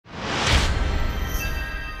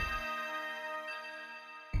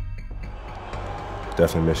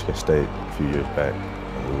Definitely Michigan State a few years back.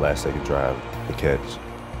 The last second drive, the catch.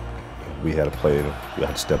 We had a play, we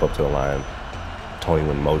had to step up to the line. Tony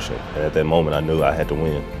went in motion, and at that moment I knew I had to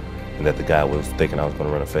win, and that the guy was thinking I was going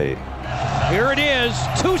to run a fade. Here it is,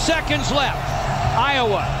 2 seconds left.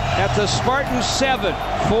 Iowa at the Spartan 7,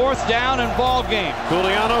 4th down and ball game.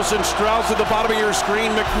 Koulianos and Strauss at the bottom of your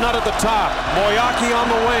screen, McNutt at the top, Moyaki on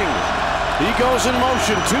the wing. He goes in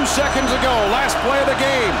motion 2 seconds ago, last play of the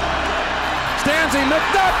game. Stanzi,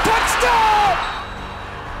 McNutt, touchdown!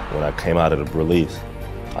 When I came out of the release,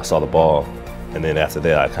 I saw the ball, and then after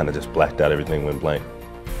that I kind of just blacked out, everything went blank.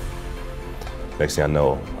 Next thing I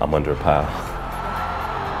know, I'm under a pile.